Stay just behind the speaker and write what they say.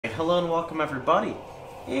hello and welcome everybody.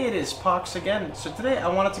 It is Pohx again. So today I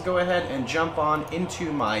wanted to go ahead and jump on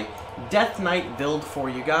into my Death Knight build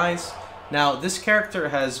for you guys. Now this character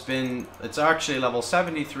has been, it's actually level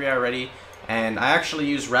 73 already, and I actually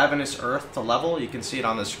use Ravenous Earth to level. You can see it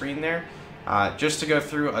on the screen there. Just to go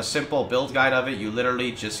through a simple build guide of it, you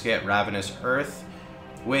literally just get Ravenous Earth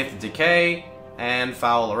with Decay and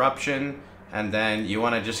Foul Eruption. And then you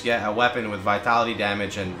want to just get a weapon with Vitality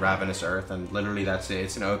Damage and Ravenous Earth, and literally that's it.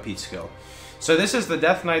 It's an OP skill. So this is the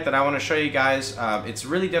Death Knight that I want to show you guys. It's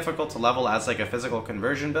really difficult to level as like a physical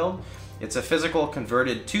conversion build. It's a physical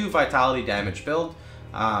converted to Vitality Damage build.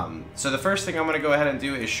 So the first thing I'm going to go ahead and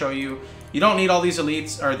do is show you, you don't need all these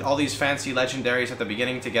elites or all these fancy legendaries at the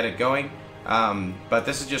beginning to get it going. But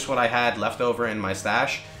this is just what I had left over in my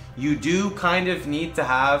stash. You do kind of need to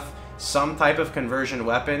have some type of conversion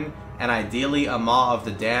weapon, and ideally a Maw of the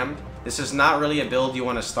Damned. This is not really a build you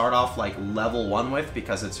want to start off like level 1 with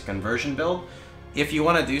because it's a conversion build. If you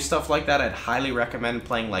want to do stuff like that, I'd highly recommend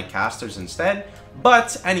playing like casters instead.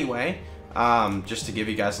 But anyway, just to give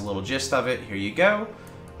you guys a little gist of it, here you go.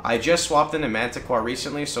 I just swapped in a Manticore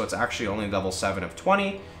recently, so it's actually only level 7 of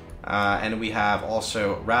 20. And we have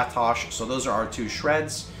also Ratosh, so those are our two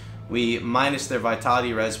shreds. We minus their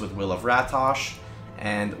Vitality Res with Will of Ratosh,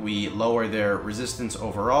 and we lower their resistance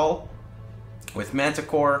overall with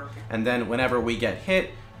Manticore, and then whenever we get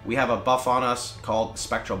hit, we have a buff on us called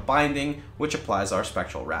Spectral Binding, which applies our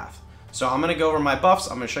Spectral Wrath. So I'm going to go over my buffs,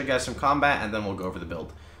 I'm going to show you guys some combat, and then we'll go over the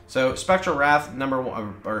build. So Spectral Wrath,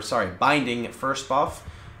 Binding, first buff.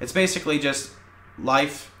 It's basically just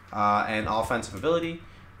life and offensive ability,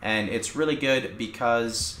 and it's really good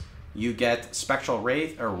because you get Spectral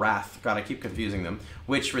Wrath, gotta keep confusing them,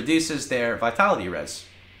 which reduces their Vitality Res.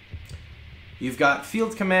 You've got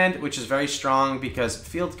Field Command, which is very strong because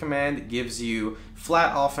Field Command gives you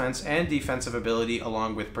flat offense and defensive ability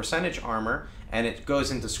along with percentage armor, and it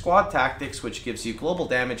goes into Squad Tactics, which gives you global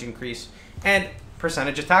damage increase and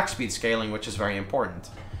percentage attack speed scaling, which is very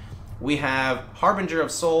important. We have Harbinger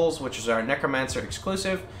of Souls, which is our Necromancer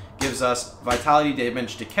exclusive, gives us Vitality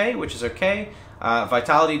Damage Decay, which is okay,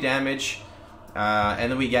 Vitality Damage,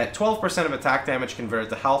 and then we get 12% of attack damage converted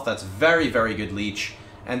to health. That's very, very good leech.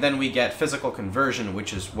 And then we get Physical Conversion,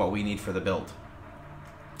 which is what we need for the build.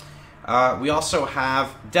 We also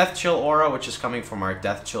have Death Chill Aura, which is coming from our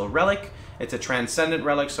Death Chill Relic. It's a Transcendent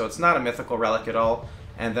Relic, so it's not a mythical relic at all.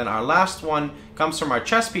 And then our last one comes from our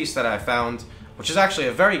chess piece that I found, which is actually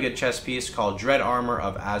a very good chess piece called Dread Armor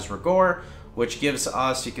of Azragor, which gives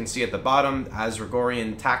us, you can see at the bottom,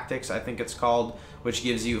 Azragorian Tactics, I think it's called, which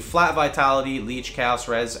gives you flat Vitality, Leech, Chaos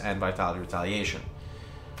Res, and Vitality Retaliation.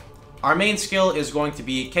 Our main skill is going to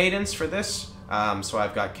be Cadence for this. So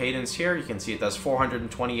I've got Cadence here. You can see it does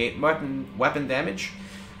 428 weapon damage.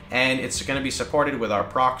 And it's going to be supported with our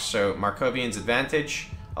procs, so Markovian's Advantage,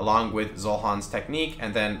 along with Zolhan's Technique,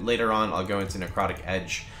 and then later on I'll go into Necrotic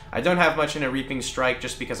Edge. I don't have much in a Reaping Strike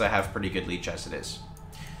just because I have pretty good Leech as it is.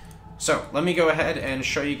 So let me go ahead and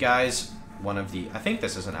show you guys one of the, I think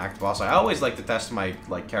this is an Act Boss. I always like to test my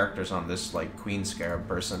characters on this Queen Scarab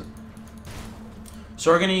person. So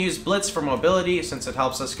we're going to use Blitz for mobility since it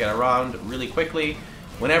helps us get around really quickly.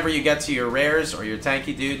 Whenever you get to your rares or your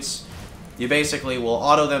tanky dudes, you basically will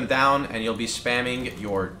auto them down and you'll be spamming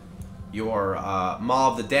your Maw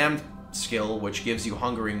of the Damned skill, which gives you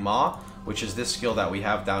Hungering Maw, which is this skill that we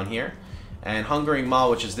have down here. And Hungering Maw,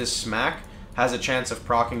 which is this smack, has a chance of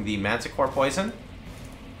proccing the Manticore Poison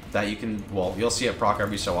that you can, well, you'll see it proc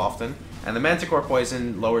every so often. And the Manticore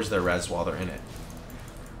Poison lowers their res while they're in it.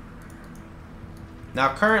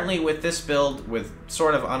 Now currently with this build, with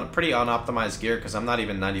sort of pretty unoptimized gear, because I'm not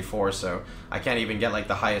even 94, so I can't even get like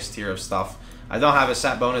the highest tier of stuff. I don't have a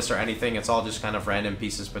set bonus or anything, it's all just kind of random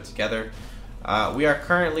pieces put together. We are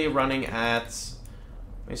currently running at,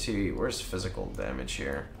 let me see, where's physical damage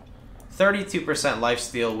here? 32%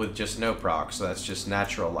 lifesteal with just no proc, so that's just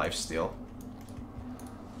natural lifesteal.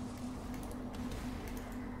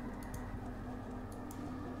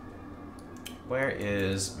 Where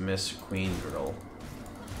is Miss Queen Girl?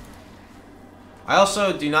 I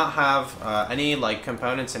also do not have any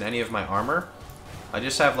components in any of my armor. I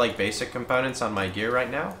just have basic components on my gear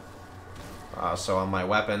right now. So on my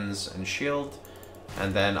weapons and shield,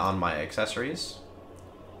 and then on my accessories.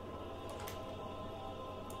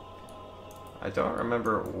 I don't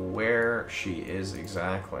remember where she is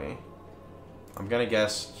exactly. I'm gonna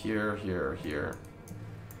guess here, here, here.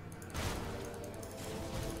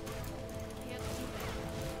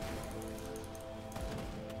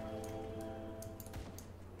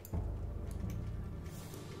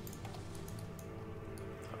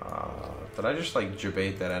 Did I just like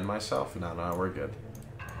debate that end myself? No, we're good.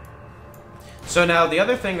 So now the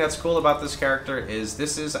other thing that's cool about this character is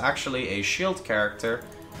this is actually a shield character,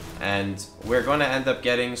 and we're going to end up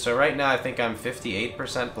getting, so right now I think I'm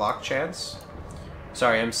 58% block chance.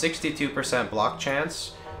 Sorry, I'm 62% block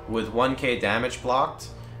chance with 1k damage blocked.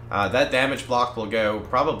 That damage block will go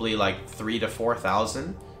probably like 3,000 to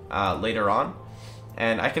 4,000 later on.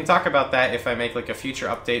 And I can talk about that if I make like a future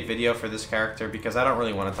update video for this character, because I don't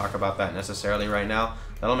really want to talk about that necessarily right now.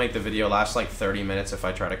 That'll make the video last like 30 minutes if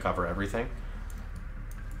I try to cover everything.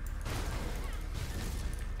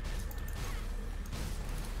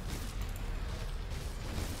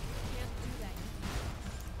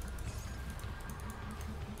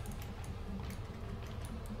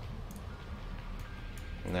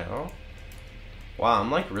 No. Wow, I'm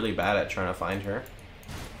like really bad at trying to find her.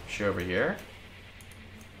 Is she over here?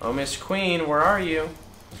 Oh, Miss Queen, where are you?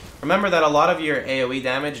 Remember that a lot of your AoE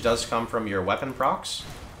damage does come from your weapon procs.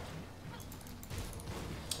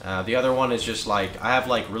 The other one is just like, I have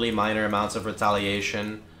like really minor amounts of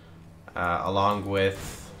retaliation, along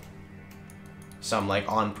with some like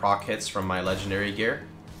on proc hits from my legendary gear.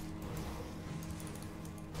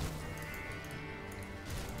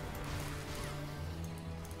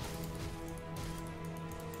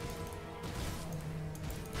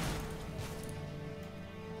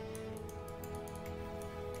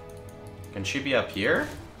 Can she be up here?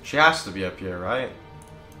 She has to be up here, right?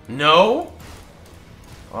 No?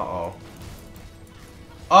 Uh-oh.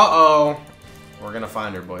 Uh-oh. We're gonna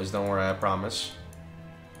find her, boys. Don't worry, I promise.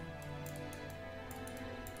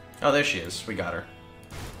 Oh, there she is. We got her.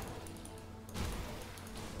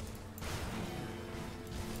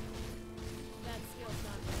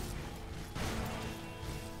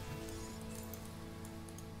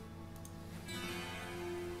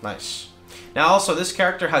 Nice. Now also, this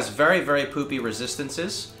character has very, very poopy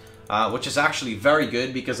resistances, which is actually very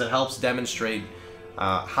good because it helps demonstrate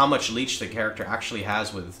how much leech the character actually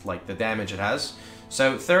has with like the damage it has.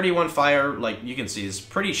 So 31 fire, like you can see, is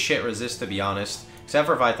pretty shit resist, to be honest, except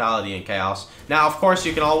for vitality and chaos. Now, of course,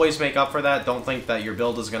 you can always make up for that. Don't think that your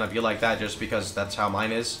build is going to be like that just because that's how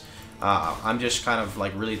mine is. I'm just kind of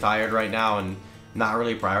like really tired right now and not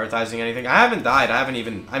really prioritizing anything. I haven't died. I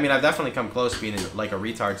mean, I've definitely come close to being like a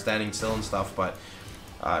retard standing still and stuff, but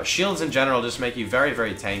shields in general just make you very,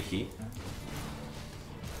 very tanky.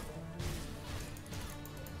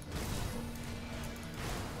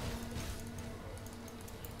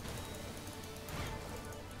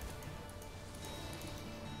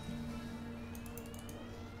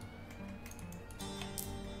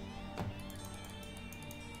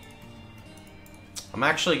 I'm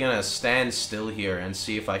actually gonna stand still here and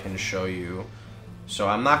see if I can show you. So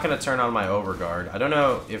I'm not gonna turn on my overguard. I don't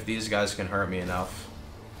know if these guys can hurt me enough.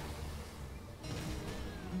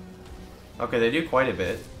 Okay, they do quite a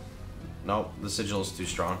bit. Nope, the sigil is too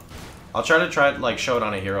strong. I'll try to like show it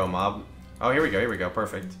on a hero mob. Oh, here we go,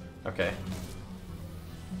 perfect. Okay.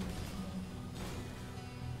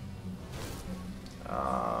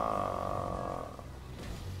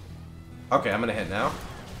 Okay, I'm gonna hit now.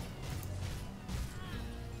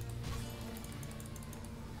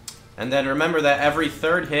 And then remember that every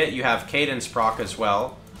third hit you have cadence proc as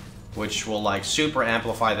well, which will like super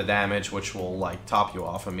amplify the damage, which will like top you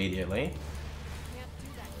off immediately.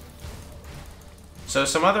 So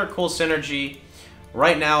some other cool synergy.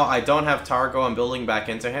 Right now I don't have Targo, I'm building back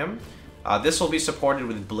into him. This will be supported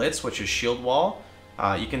with Blitz, which is shield wall.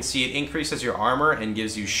 You can see it increases your armor and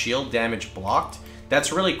gives you shield damage blocked.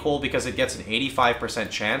 That's really cool because it gets an 85%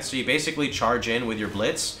 chance. So you basically charge in with your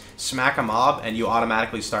Blitz, smack a mob, and you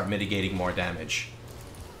automatically start mitigating more damage.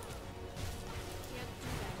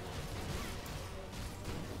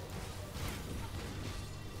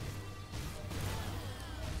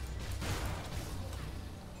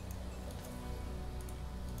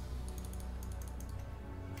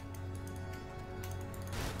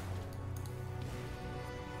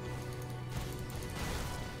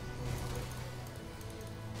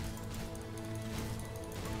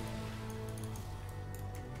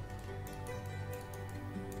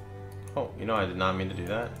 Oh, you know, I did not mean to do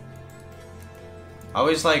that. I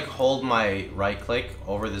always like hold my right click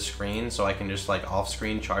over the screen so I can just like off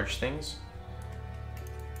screen charge things.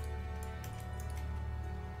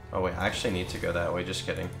 Oh wait, I actually need to go that way, just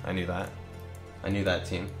kidding. I knew that. I knew that,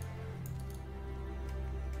 team.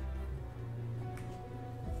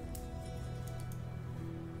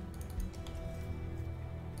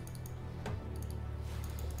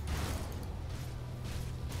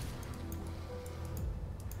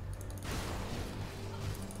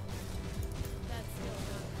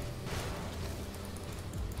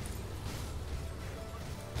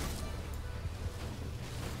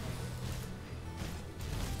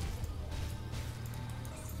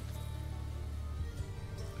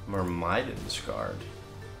 Myrmidon's Guard.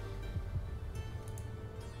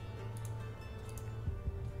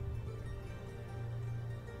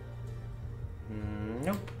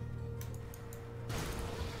 Nope.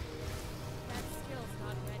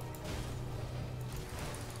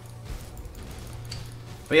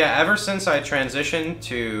 But yeah, ever since I transitioned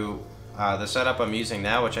to the setup I'm using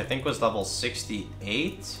now, which I think was level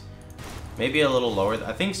 68, maybe a little lower.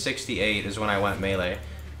 I think 68 is when I went melee.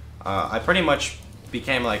 I pretty much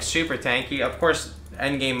became like super tanky. Of course,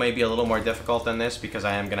 endgame may be a little more difficult than this because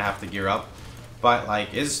I am gonna have to gear up. But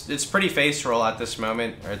like, it's pretty face roll at this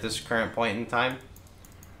moment, or at this current point in time,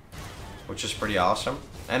 which is pretty awesome.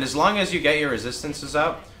 And as long as you get your resistances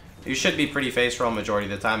up, you should be pretty face roll majority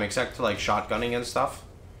of the time, except to like shotgunning and stuff.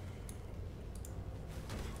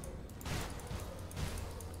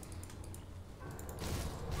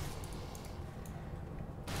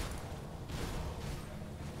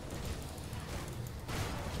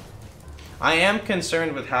 I am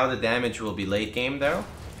concerned with how the damage will be late game though.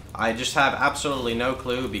 I just have absolutely no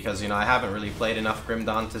clue because, you know, I haven't really played enough Grim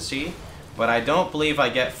Dawn to see. But I don't believe I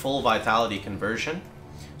get full vitality conversion.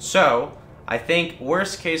 So, I think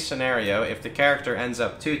worst case scenario, if the character ends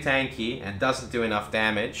up too tanky and doesn't do enough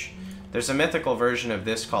damage, there's a mythical version of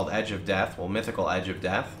this called Edge of Death, well, Mythical Edge of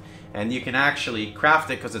Death. And you can actually craft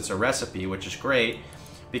it because it's a recipe, which is great.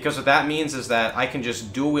 Because what that means is that I can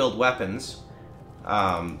just dual wield weapons.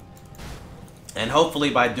 And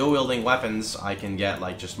hopefully by dual wielding weapons, I can get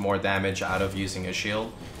like just more damage out of using a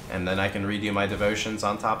shield. And then I can redo my devotions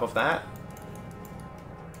on top of that.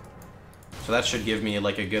 So that should give me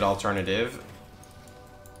like a good alternative.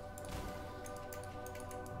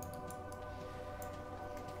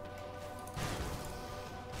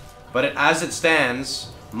 But as it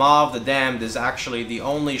stands, Maw of the Damned is actually the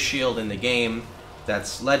only shield in the game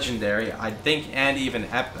that's legendary. I think, and even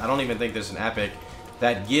I don't even think there's an epic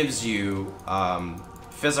that gives you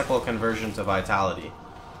physical conversion to vitality.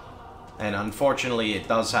 And unfortunately, it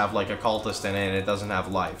does have like a cultist in it, and it doesn't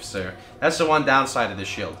have life. So that's the one downside of the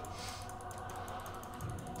shield.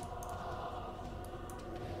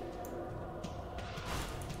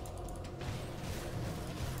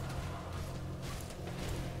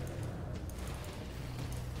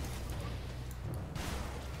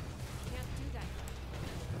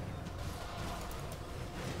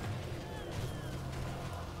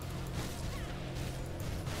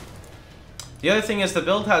 The other thing is the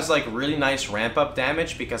build has like really nice ramp up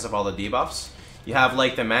damage because of all the debuffs. You have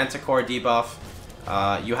like the Manticore debuff,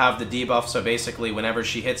 you have the debuff, so basically whenever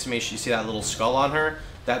she hits me, you see that little skull on her.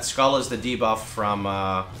 That skull is the debuff from,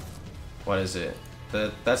 what is it?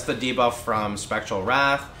 That's the debuff from Spectral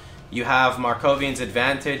Wrath. You have Markovian's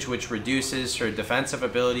Advantage, which reduces her defensive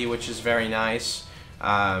ability, which is very nice.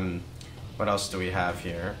 What else do we have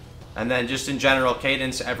here? And then just in general,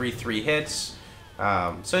 Cadence every 3 hits.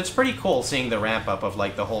 So it's pretty cool seeing the ramp up of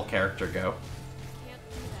like the whole character go.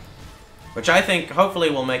 Which I think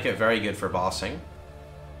hopefully will make it very good for bossing.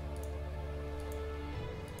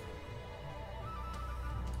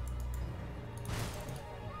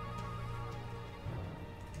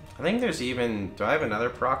 I think there's even... Do I have another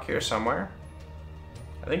proc here somewhere?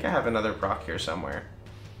 I think I have another proc here somewhere.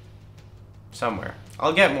 Somewhere.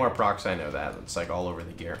 I'll get more procs, I know that. It's like all over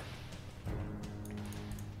the gear.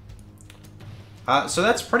 So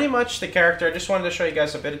that's pretty much the character. I just wanted to show you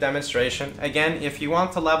guys a bit of demonstration. Again, if you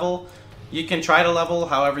want to level, you can try to level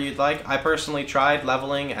however you'd like. I personally tried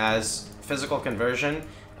leveling as physical conversion,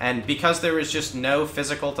 and because there was just no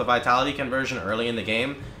physical to vitality conversion early in the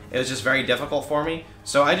game, it was just very difficult for me.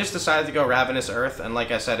 So I just decided to go Ravenous Earth, and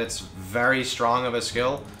like I said, it's very strong of a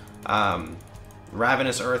skill.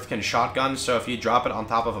 Ravenous Earth can shotgun, so if you drop it on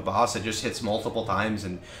top of a boss, it just hits multiple times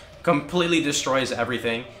and completely destroys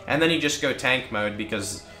everything. And then you just go tank mode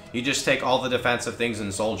because you just take all the defensive things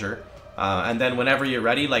in Soldier. And then whenever you're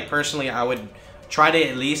ready, like personally, I would try to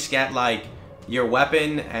at least get like your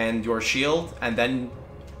weapon and your shield, and then,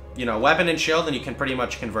 you know, weapon and shield, and you can pretty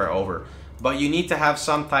much convert over. But you need to have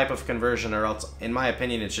some type of conversion, or else, in my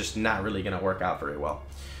opinion, it's just not really going to work out very well.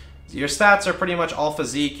 Your stats are pretty much all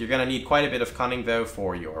physique. You're going to need quite a bit of cunning, though,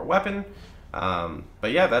 for your weapon.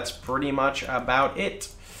 But yeah, that's pretty much about it.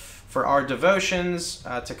 For our devotions,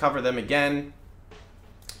 to cover them again,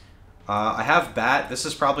 I have Bat. This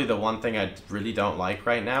is probably the one thing I really don't like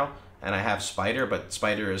right now. And I have Spider, but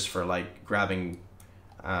Spider is for like grabbing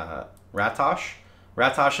Ratosh.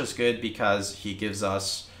 Ratosh is good because he gives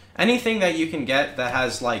us anything that you can get that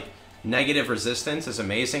has like negative resistance is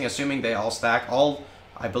amazing, assuming they all stack.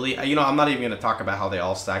 I believe, you know, I'm not even going to talk about how they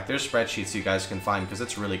all stack. There's spreadsheets you guys can find because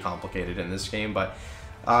it's really complicated in this game, but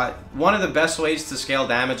one of the best ways to scale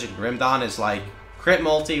damage in Grim Dawn is like crit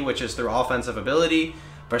multi, which is through offensive ability,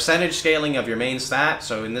 percentage scaling of your main stat,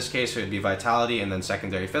 so in this case it would be vitality and then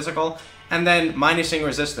secondary physical, and then minusing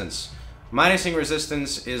resistance. Minusing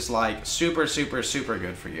resistance is like super, super, super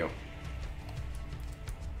good for you.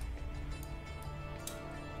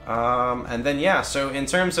 And then yeah, so in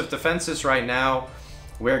terms of defenses right now,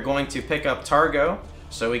 we're going to pick up Targo.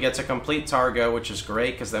 So we get to complete Targo, which is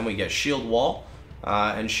great because then we get Shield Wall.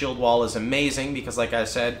 And Shield Wall is amazing because, like I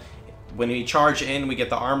said, when we charge in, we get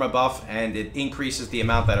the armor buff and it increases the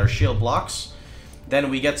amount that our shield blocks. Then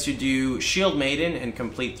we get to do Shield Maiden and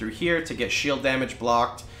complete through here to get shield damage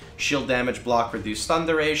blocked. Shield damage block, reduce stun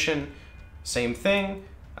duration. Same thing.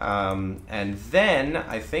 And then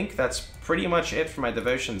I think that's pretty much it for my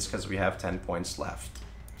devotions because we have 10 points left.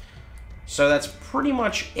 So that's pretty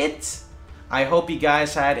much it. I hope you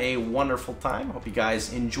guys had a wonderful time. Hope you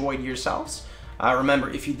guys enjoyed yourselves. Remember,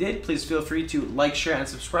 if you did, please feel free to like, share, and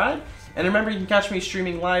subscribe. And remember, you can catch me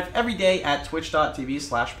streaming live every day at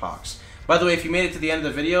twitch.tv/Pohx. By the way, if you made it to the end of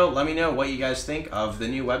the video, let me know what you guys think of the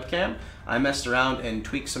new webcam. I messed around and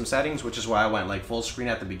tweaked some settings, which is why I went like full screen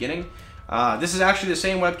at the beginning. This is actually the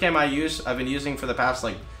same webcam I've been using for the past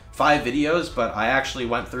like 5 videos, but I actually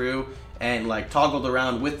went through and like toggled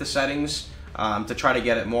around with the settings to try to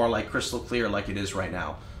get it more like crystal clear like it is right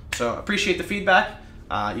now. So appreciate the feedback.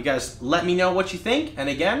 You guys let me know what you think, and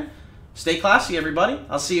again, stay classy everybody.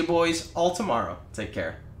 I'll see you boys all tomorrow. Take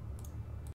care.